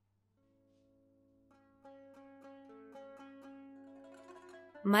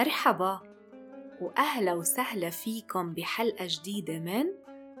مرحبا وأهلا وسهلا فيكم بحلقة جديدة من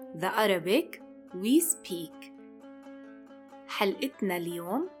The Arabic We Speak. حلقتنا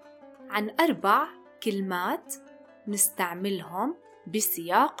اليوم عن 4 كلمات نستعملهم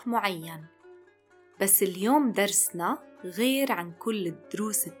بسياق معين، بس اليوم درسنا غير عن كل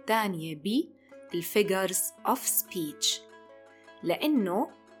الدروس التانية بالfigures of speech،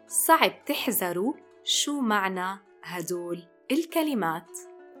 لأنه صعب تحذروا شو معنى هدول الكلمات.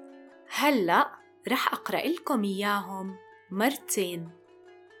 هلأ رح أقرأ لكم إياهم مرتين،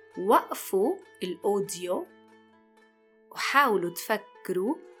 وقفوا الأوديو وحاولوا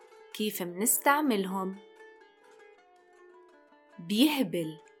تفكروا كيف منستعملهم.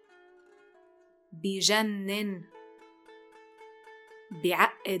 بيهبل، بيجنن،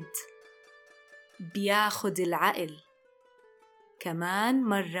 بيعقد، بياخد العقل. كمان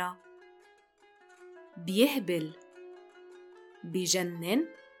مرة، بيهبل، بيجنن،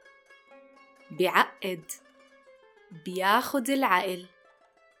 بيعقد، بياخد العقل.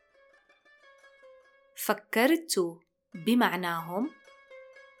 فكرتوا بمعناهم؟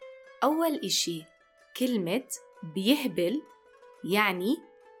 أول إشي، كلمة بيهبل يعني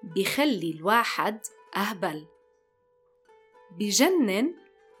بيخلي الواحد أهبل، بيجنن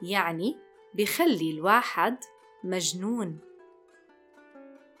يعني بيخلي الواحد مجنون،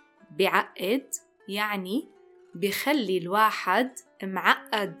 بيعقد يعني بيخلي الواحد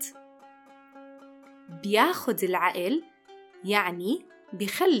معقد، بياخد العقل يعني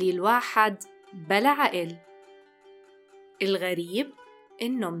بيخلي الواحد بلا عقل. الغريب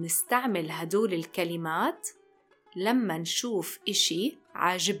إنه منستعمل هدول الكلمات لما نشوف إشي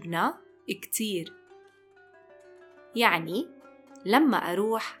عاجبنا كتير. يعني لما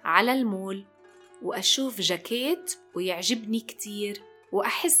أروح على المول وأشوف جاكيت ويعجبني كتير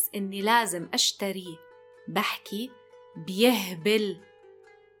وأحس إني لازم أشتريه، بحكي بيهبل.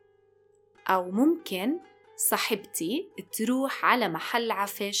 أو ممكن صاحبتي تروح على محل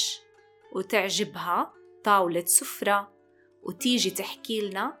عفش وتعجبها طاولة سفرة وتيجي تحكي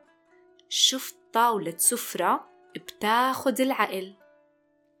لنا شفت طاولة سفرة بتاخد العقل.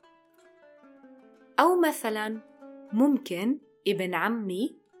 أو مثلا ممكن ابن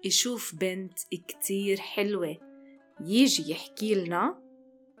عمي يشوف بنت كتير حلوة يجي يحكي لنا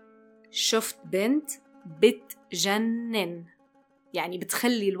شفت بنت بتجنن، يعني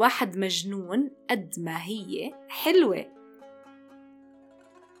بتخلي الواحد مجنون قد ما هي حلوة.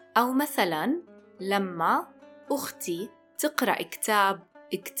 أو مثلا لما أختي تقرأ كتاب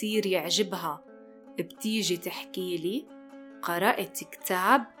كتير يعجبها بتيجي تحكي لي قرأت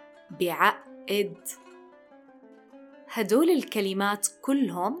كتاب بعقد. هدول الكلمات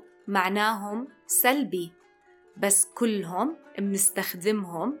كلهم معناهم سلبي، بس كلهم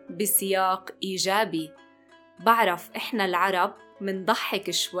منستخدمهم بسياق إيجابي. بعرف إحنا العرب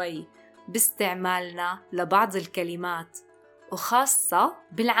منضحك شوي باستعمالنا لبعض الكلمات، وخاصة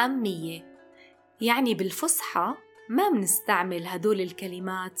بالعامية، يعني بالفصحى ما منستعمل هدول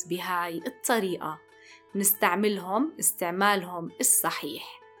الكلمات بهاي الطريقة، نستعملهم استعمالهم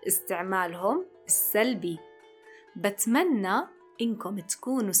الصحيح، استعمالهم السلبي. بتمنى إنكم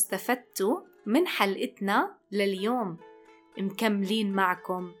تكونوا استفدتوا من حلقتنا لليوم. مكملين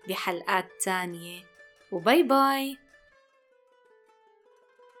معكم بحلقات تانية، وباي باي.